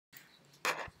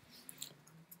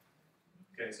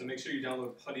Okay, so make sure you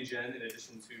download PuttyGen in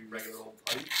addition to regular old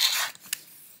Putty.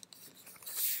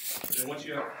 And then once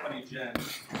you have PuttyGen,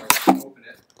 open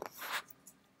it,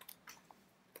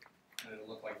 and it'll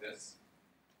look like this.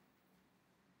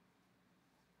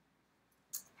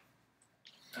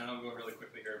 And I'll go really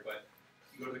quickly here, but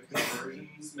you go to the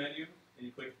conversions menu and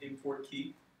you click import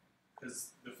key,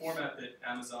 because the format that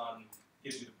Amazon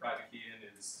gives you the private key in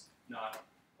is not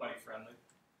Putty friendly.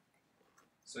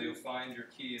 So you'll find your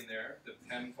key in there, the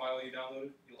PEM file you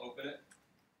downloaded, you'll open it.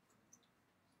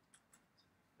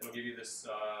 It'll give you this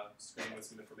screen with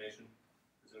some information.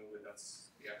 Presumably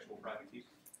that's the actual private key.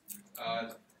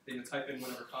 Then you type in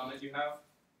whatever comment you have,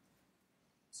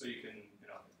 so you can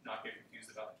not get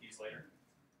confused about the keys later.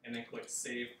 And then click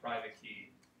Save Private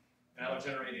Key. And that'll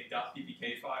generate a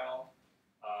 .ppk file,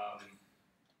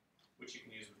 which you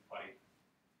can use with Putty.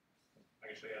 I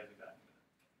can show you how to do that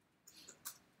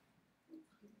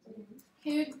in a minute.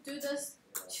 Can you do this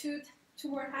two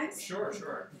more times? Sure,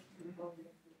 sure. All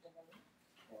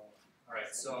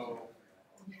right, so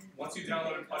once you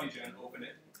downloaded PuttyGen, open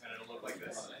it, and it'll look like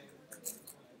this. All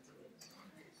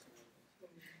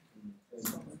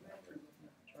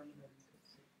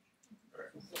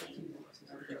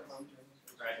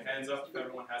right, hands up if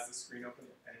everyone has the screen open.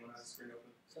 Anyone has the screen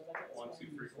open? 1,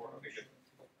 2, 3, 4. Okay, good.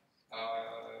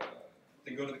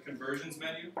 Then go to the conversions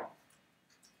menu.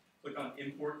 Click on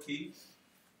import key.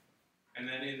 And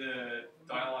then in the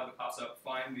dialog that pops up,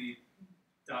 find the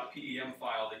 .pem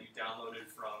file that you downloaded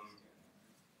from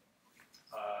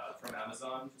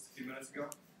Amazon just a few minutes ago.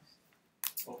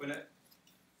 Open it.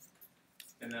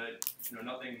 And then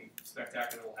nothing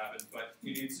spectacular will happen, but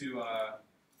you need to.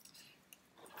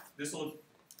 This will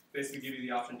basically give you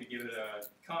the option to give it a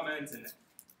comment and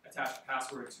attach a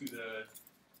password to the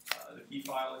key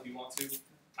file if you want to.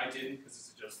 I didn't because this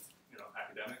is just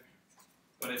academic.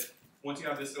 But once you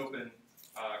have this open,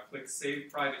 click Save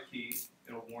Private Key.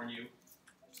 It'll warn you.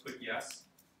 Just click Yes,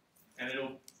 and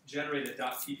it'll generate a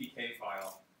 .ppk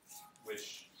file,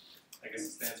 which I guess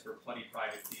it stands for Putty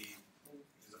Private Key,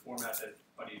 which is a format that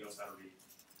Putty knows how to read.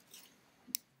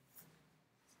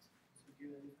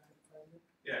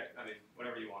 Yeah, I mean,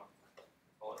 whatever you want.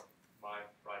 Call it my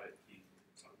private key.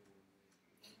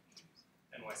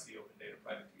 NYC Open Data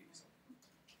Private Key. So.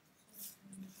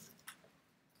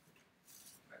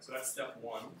 Right, so that's step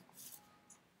 1.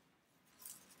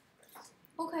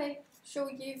 Okay, shall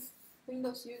we give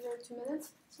Windows user 2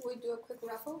 minutes? So we do a quick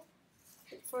raffle.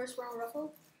 First round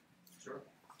raffle. Sure.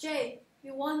 Jay,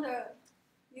 you won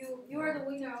you are the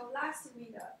winner of last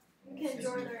meetup. You can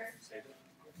join her.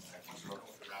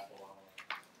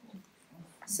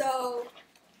 So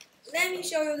let me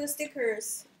show you the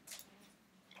stickers.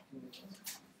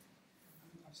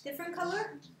 Different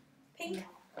color? Pink,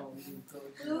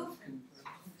 blue,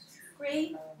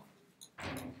 green,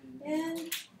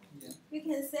 and you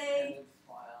can say,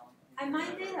 I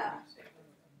mine data.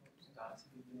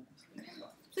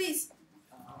 Please.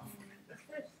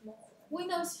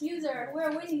 Windows user,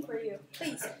 we're waiting for you.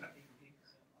 Please.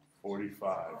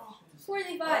 45.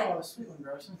 45. Oh, sweet one,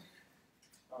 Garson.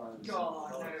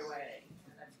 God, no way.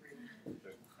 I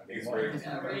think it's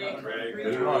ready.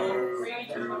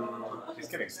 He's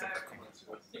getting stuck.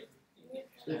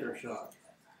 Sticker shock.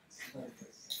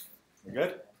 You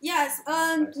good? Yes,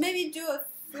 maybe do a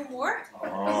few more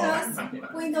because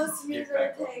Windows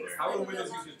user takes. How are the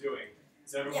Windows users doing?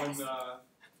 Is everyone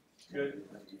good?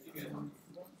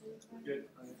 Good.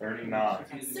 39.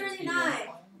 39.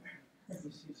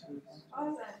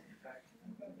 Awesome.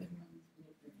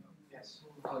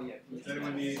 Oh, yeah. Does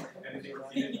anyone need anything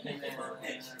repeated?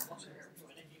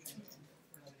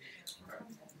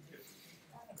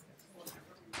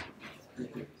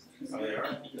 Oh, they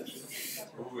are?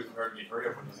 Ooh, it hurt me. Hurry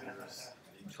up with those users.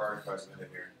 You charge by the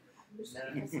minute here.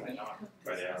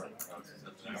 By the hour.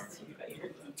 An hour.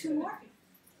 2 more?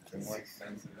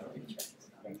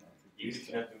 You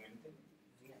can't do anything?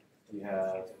 We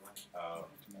have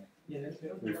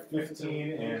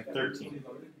 15 and 13.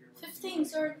 15,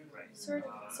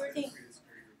 13.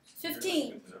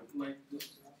 15.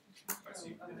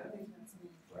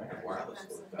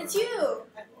 It's you.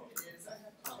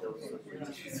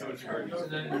 What's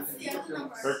the other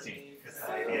number? 13.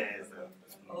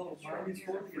 Oh, mine is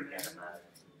 40.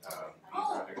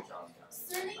 Oh,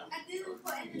 30? I didn't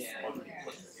put anything there.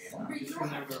 For you,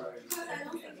 because I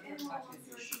don't think anyone wants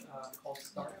 13. Called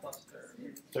Star Cluster.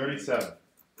 37.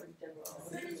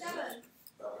 37.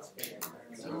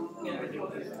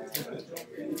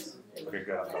 Okay,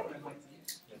 good.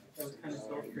 That was kind of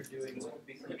known for doing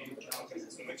big jobs.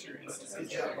 So make sure your instance Good is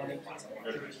job, buddy.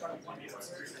 ready. Star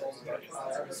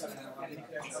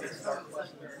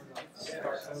Cluster.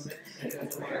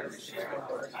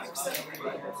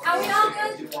 Are we all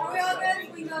good? Are we all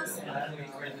good? Windows.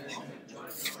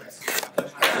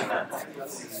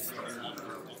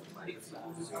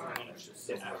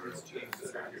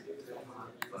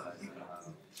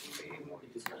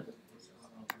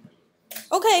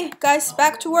 Okay, guys,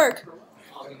 back to work.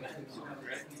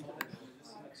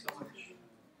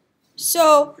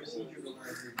 So,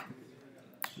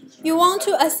 you want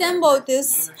to assemble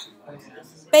this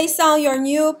based on your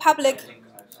new public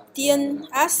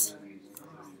DNS?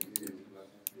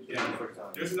 Yeah.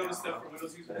 There's another step for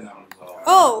Windows users.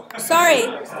 Oh, sorry.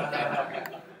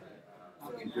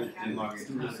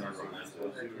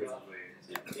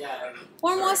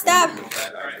 One more step.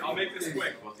 Alright, I'll make this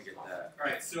quick.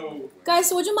 Alright, so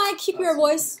Guys, would you mind keep your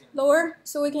voice lower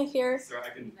so we can hear? sorry, I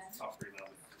can talk pretty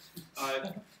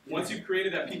loudly. Once you've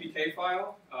created that PPK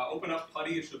file, open up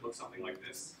PuTTY. It should look something like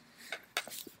this.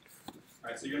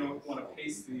 Alright, so you're going to want to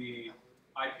paste the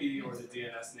IP or the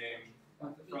DNS name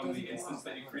from the instance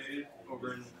that you created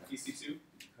over in EC2.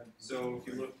 So if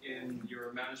you look in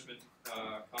your management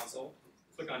console,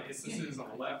 click on instances on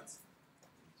the left.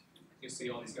 You see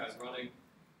all these guys running,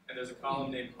 and there's a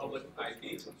column named public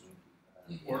IP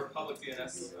or public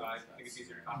DNS. I think it's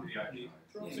easier to copy the IP.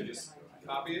 So just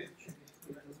copy it,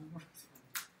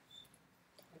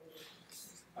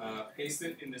 paste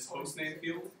it in this hostname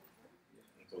field,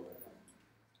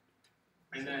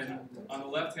 and then on the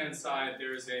left-hand side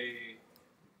there's a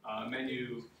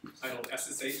menu titled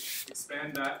SSH.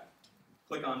 Expand that,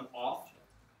 click on Auth,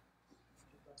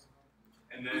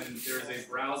 and then there's a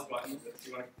Browse button.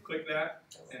 You want to click that,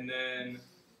 and then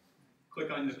click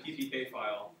on the PPK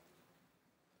file.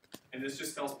 And this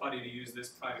just tells PuTTY to use this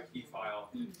private key file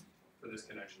for this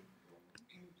connection.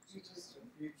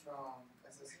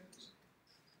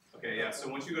 Okay, yeah, so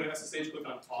once you go to SSH, click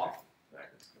on Auth,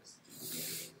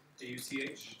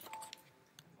 A-U-T-H.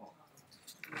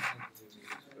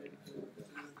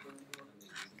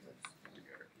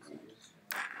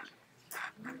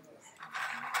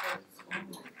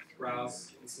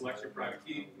 Browse and select your private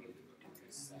key.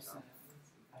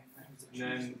 And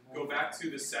then go back to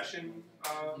the session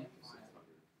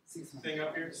thing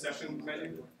up here, session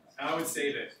menu. And I would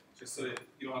save it, just so that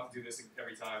you don't have to do this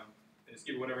every time. And just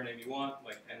give it whatever name you want,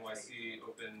 like NYC,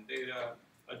 Open Data,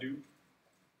 Hadoop.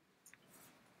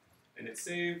 And it's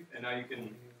saved, and now you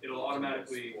can, it'll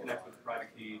automatically connect with the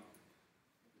private key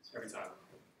every time.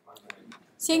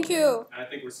 Thank you. And I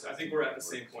think we're at the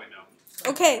same point now.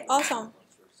 Okay, awesome.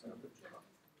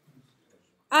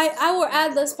 I will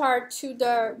add this part to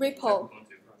the repo,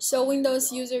 so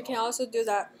Windows user can also do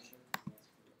that.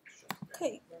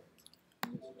 Okay.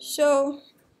 So,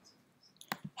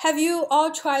 have you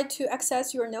all tried to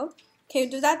access your node? Can you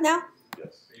do that now?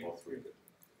 Yes, all three.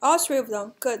 All three of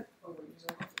them. Good.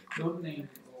 Node name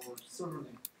or server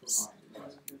name.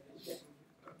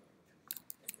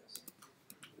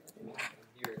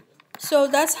 So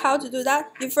that's how to do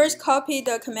that. You first copy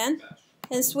the command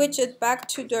and switch it back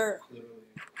to the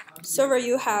server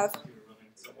you have.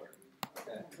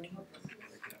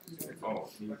 Oh,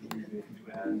 you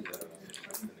add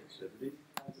connectivity.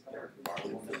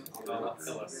 LS.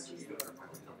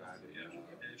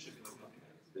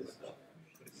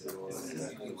 So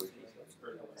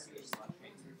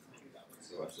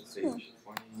SSH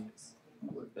 20.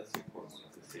 That's important.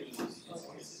 SSH 20.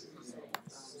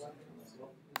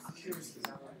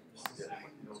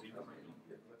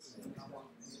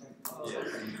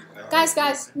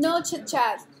 Guys, no chit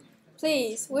chat.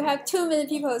 Please, we have too many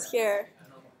people here.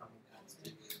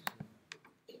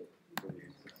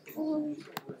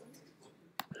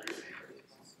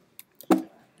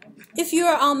 If you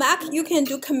are on Mac, you can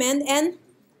do Command N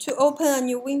to open a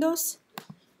new Windows.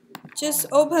 Just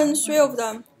open 3 of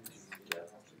them.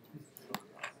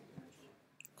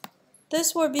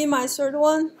 This will be my third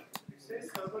one.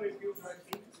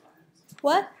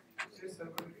 What?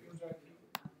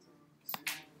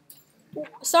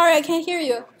 Sorry, I can't hear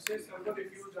you.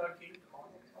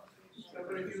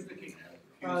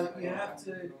 You have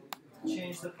to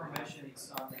change the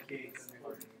permissions on the key.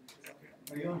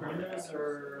 Are you on Windows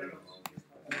or?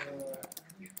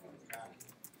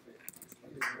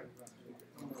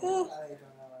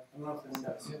 I'm not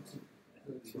Windows.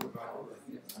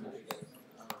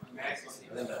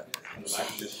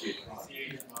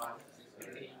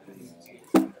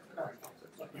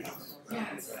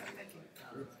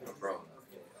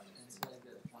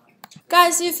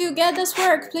 Guys, if you get this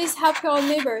work, please help your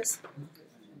neighbors.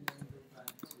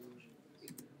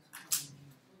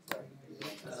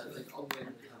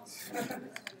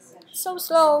 So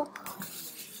slow.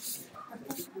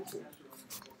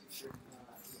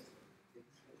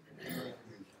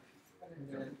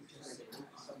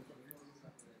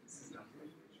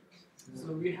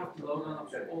 log on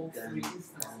of all 3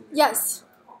 instances. Yes.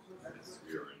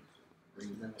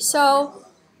 So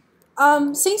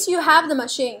since you have the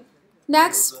machine,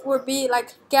 next would be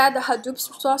like get the Hadoop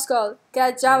source code,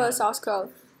 get Java source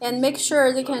code, and make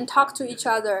sure they can talk to each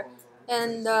other.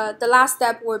 And the last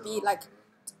step would be like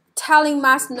telling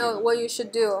master node what you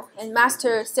should do, and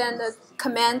master send a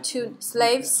command to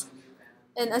slaves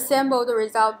and assemble the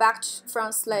result back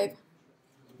from slave.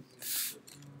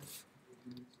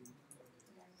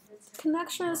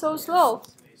 Connection is so slow.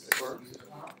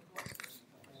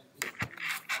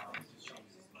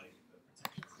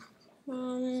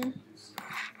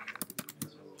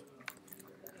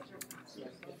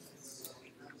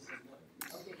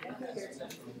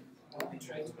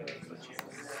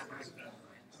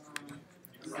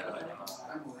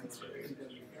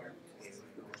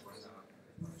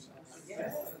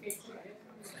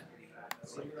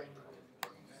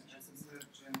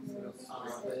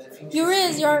 Yuri,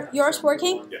 is yours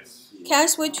working? Yes. Can I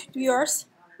switch to yours?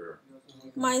 Sure.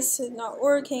 Mine's not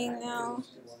working now.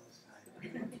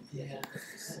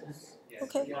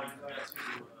 Okay.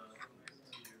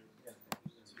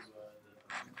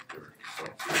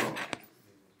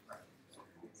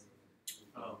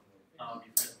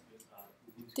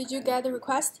 Did you get the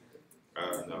request?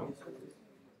 No.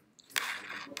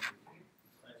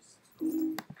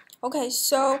 Okay,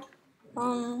 so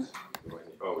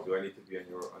Do I need to be on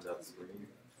that screen?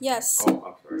 yes. Oh,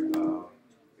 I'm sorry.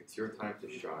 It's your time to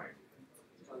shine.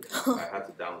 I had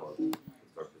to download it to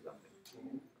start presenting.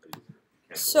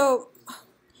 So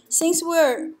since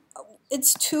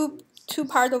it's two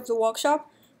part of the workshop.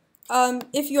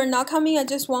 If you're not coming, I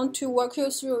just want to walk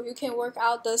you through. You can work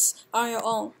out this on your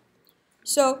own.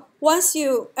 So once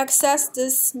you access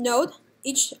this node,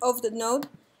 each of the node,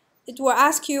 it will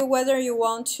ask you whether you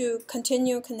want to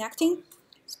continue connecting.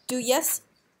 Do yes.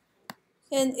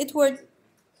 And it will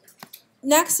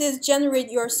next is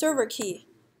generate your server key.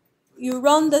 You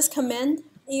run this command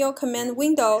in your command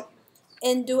window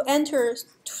and do enter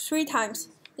 3 times.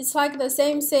 It's like the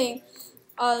same thing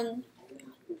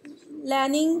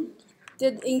Lenin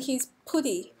did in his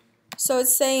PuTTY. So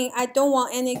it's saying I don't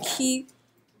want any key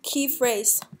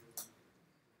phrase.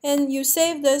 And you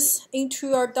save this into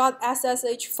your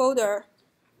 .ssh folder.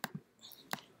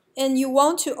 And you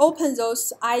want to open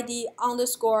those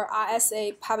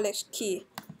ID_RSA public key.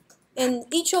 And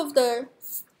each of the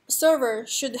server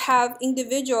should have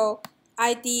individual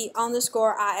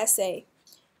ID_RSA.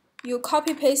 You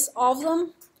copy paste all of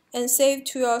them and save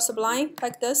to your Sublime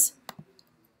like this.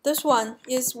 This one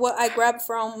is what I grabbed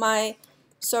from my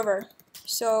server.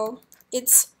 So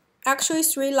it's actually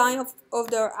 3 lines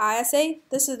of the RSA.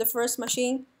 This is the first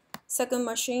machine, second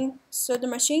machine, third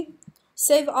machine.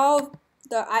 Save all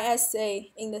the ISA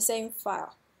in the same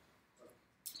file.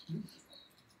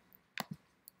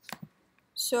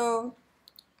 So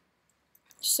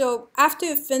after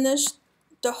you finish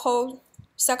the whole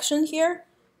section here,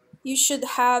 you should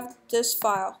have this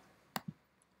file.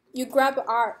 You grab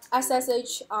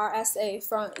SSH RSA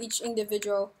from each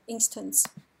individual instance.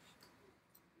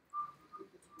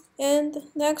 And the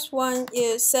next one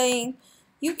is saying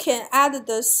you can add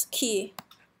this key.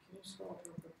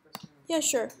 Yeah,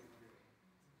 sure.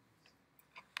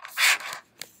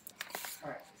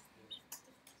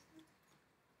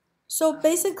 So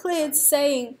basically it's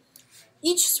saying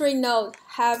each 3 nodes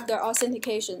have their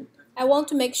authentication. I want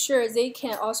to make sure they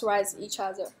can authorize each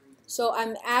other. So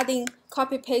I'm adding,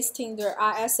 copy-pasting their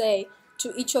RSA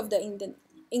to each of the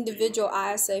individual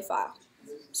RSA file.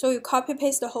 So you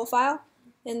copy-paste the whole file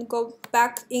and go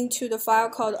back into the file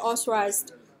called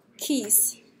authorized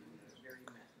keys.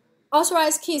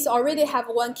 Authorized keys already have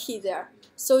 1 key there.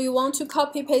 So you want to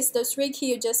copy-paste the 3 keys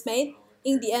you just made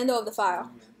in the end of the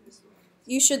file.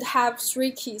 You should have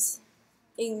 3 keys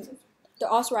in the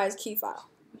authorized key file.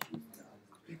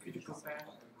 Could you compare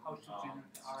how to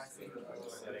generate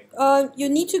RSA? You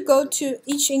need to go to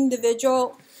each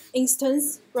individual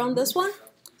instance, run this one,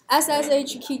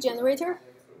 SSH key generator.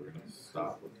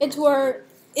 It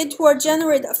will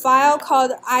generate a file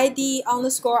called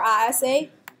ID_RSA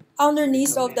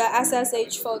underneath of the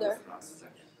SSH folder.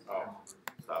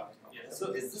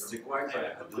 So is this required by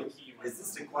a Hadoop? Is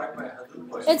this required by a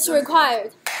Hadoop? It's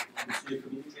required. You're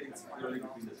communicating securely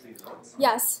between the 3 nodes?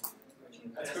 Yes.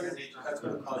 That's going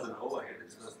to cause an overhead.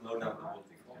 It's going to slow down the whole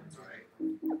thing,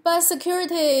 right? But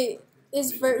security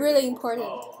is really important.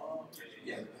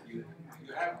 Yeah, you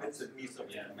have bits and pieces of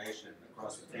information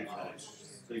across the 3 nodes.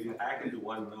 So if you hack into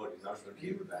one node, you're not going to be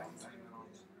able to access it.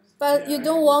 But you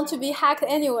don't want to be hacked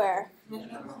anywhere.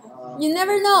 You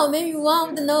never know. Maybe one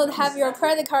of the nodes have your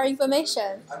credit card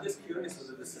information. I'm just curious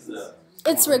whether this is a...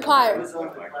 It's required.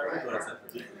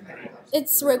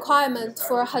 it's requirement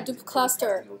for a Hadoop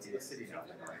cluster.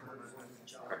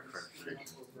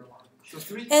 So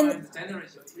three And- times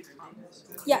generated 3 times.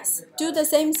 Yes, do the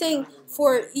same thing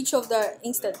for each of the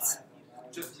instance.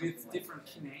 Just with different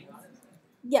key names.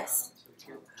 Yes.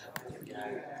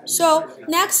 So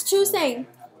next two things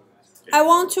I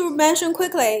want to mention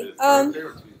quickly.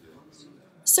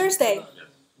 Thursday,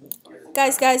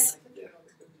 guys.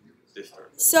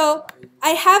 So I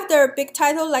have the big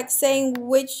title like saying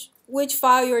which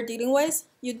file you're dealing with.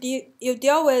 You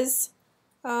deal with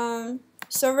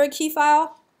server key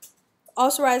file,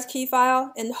 authorized key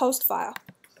file, and host file.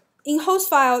 In host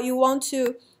file, you want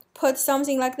to put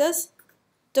something like this.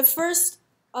 The first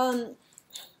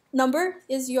number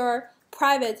is your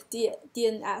private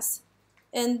DNS,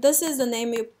 and this is the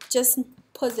name you just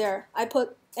put there. I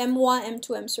put M1, M2,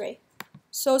 M3.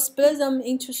 So split them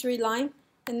into 3 lines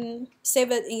and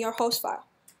save it in your host file.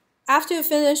 After you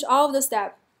finish all of the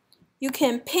steps, you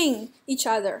can ping each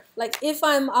other. Like if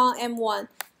I'm on M1,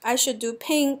 I should do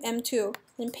ping M2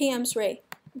 and ping M3.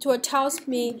 It will tell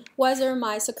me whether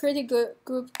my security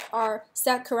group are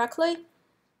set correctly,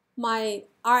 my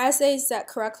RSA is set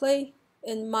correctly,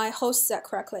 and my host set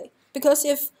correctly. Because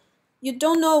if you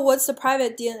don't know what's the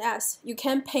private DNS, you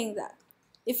can't ping that.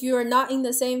 If you are not in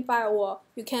the same firewall,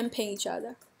 you can ping each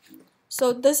other.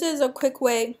 So this is a quick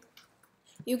way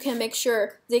you can make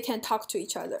sure they can talk to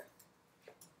each other.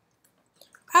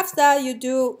 After that,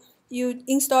 you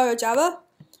install your Java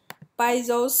by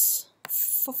those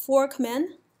 4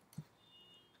 commands.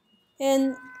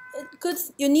 And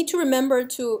you need to remember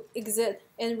to exit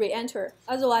and re-enter.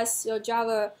 Otherwise, your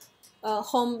Java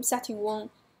home setting won't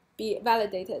be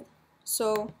validated.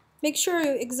 So make sure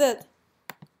you exit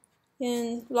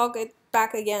and log it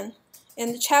back again.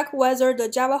 And check whether the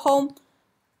Java home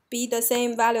be the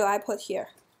same value I put here.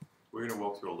 We're going to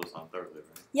walk through all this on Thursday,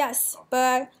 right? Yes,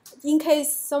 but in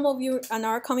case some of you are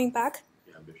not coming back,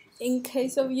 Be ambitious. in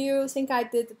case of you think I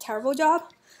did a terrible job.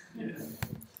 Yeah.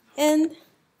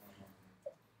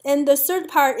 And the third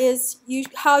part is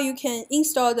how you can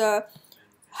install the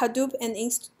Hadoop and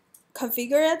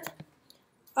configure it.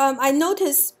 I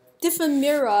noticed different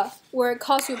mirror will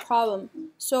cause you problem.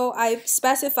 So I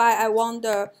specify I want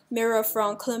the mirror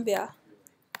from Columbia.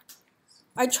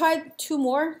 I tried 2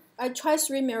 more. I tried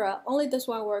 3 mirror. Only this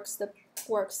one works.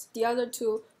 The other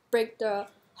 2 break the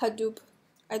Hadoop.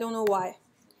 I don't know why.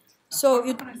 So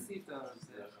How can I see the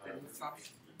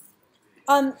instruction?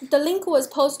 the link was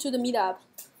posted to the meetup.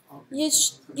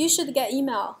 You should get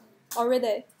email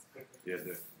already. Yeah,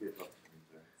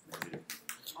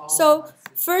 So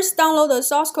first download the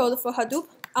source code for Hadoop,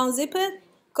 unzip it,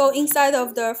 go inside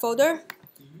of the folder.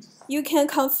 You can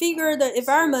configure the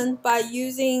environment by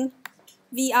using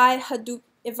vi Hadoop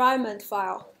environment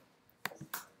file.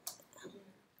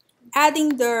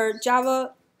 Adding the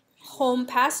Java home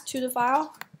path to the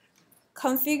file,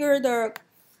 configure the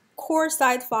core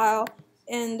site file,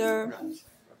 and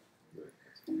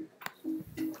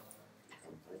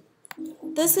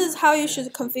this is how you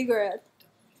should configure it.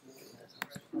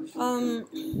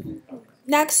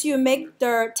 Next, you make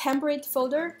the template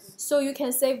folder so you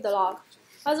can save the log.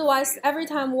 Otherwise, every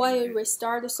time when you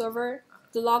restart the server,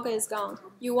 the log is gone.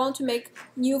 You want to make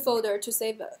new folder to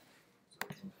save it.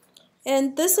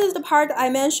 And this is the part I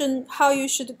mentioned how you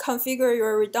should configure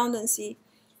your redundancy.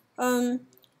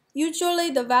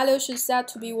 Usually, the value should set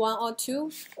to be 1 or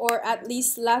 2, or at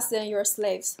least less than your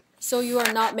slaves, so you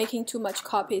are not making too much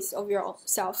copies of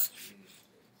yourself.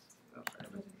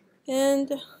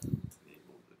 And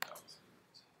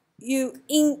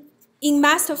in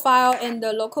master file and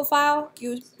the local file,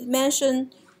 you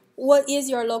mention what is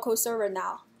your local server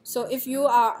now. So if you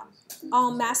are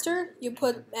on master, you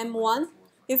put M1.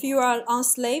 If you are on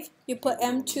slave, you put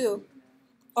M2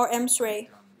 or M3.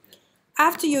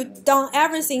 After you've done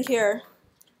everything here,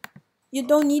 you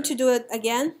don't need to do it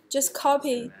again. Just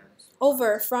copy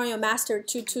over from your master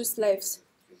to 2 slaves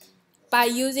by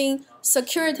using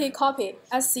security copy,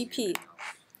 SCP.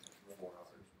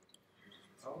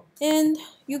 And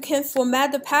you can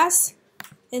format the path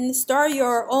and start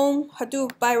your own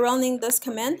Hadoop by running this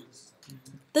command.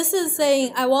 This is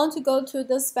saying I want to go to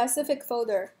this specific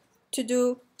folder to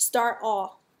do start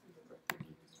all.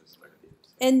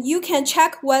 And you can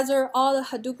check whether all the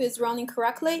Hadoop is running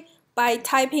correctly by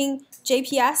typing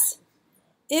JPS.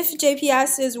 If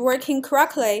JPS is working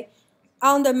correctly,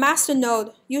 on the master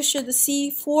node, you should see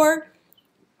 4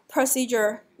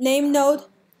 procedure: name node,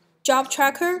 job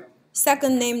tracker,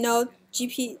 second name node,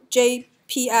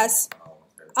 JPS.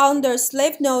 On the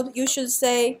slave node, you should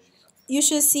see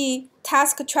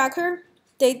task tracker,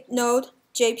 date node,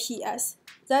 JPS.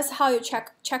 That's how you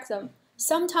check them.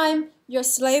 Sometimes your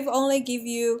slave only give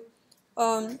you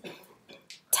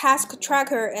task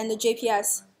tracker and the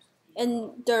GPS,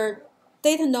 and the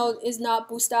data node is not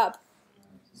boosted up.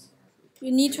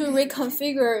 You need to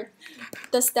reconfigure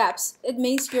the steps. It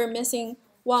means you're missing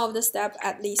one of the steps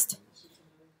at least.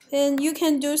 And you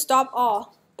can do stop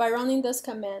all by running this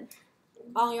command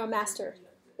on your master.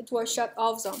 It will shut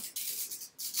off them.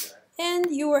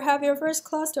 And you will have your first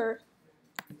cluster.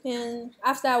 And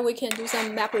after that, we can do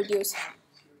some map reduce.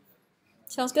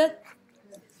 Sounds good?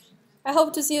 I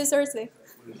hope to see you Thursday.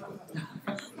 So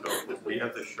we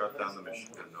have to shut down the machine.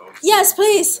 No. Yes,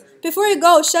 please. Before you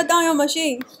go, shut down your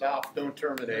machine. Stop, don't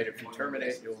terminate. If you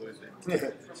terminate, you'll lose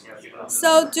it.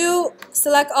 So do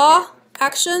select all,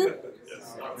 action,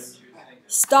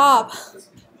 stop.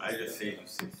 I just saved you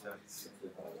 6 cents.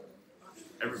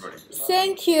 Everybody.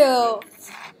 Thank you.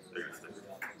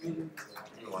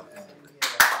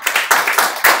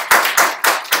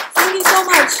 Thank you so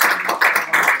much.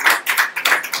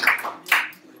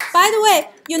 By the way,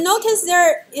 you notice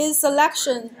there is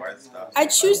selection. I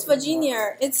choose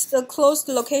Virginia. It's the closest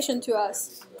location to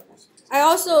us. I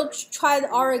also tried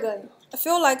Oregon. I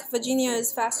feel like Virginia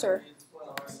is faster.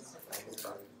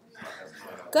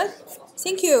 Good.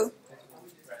 Thank you.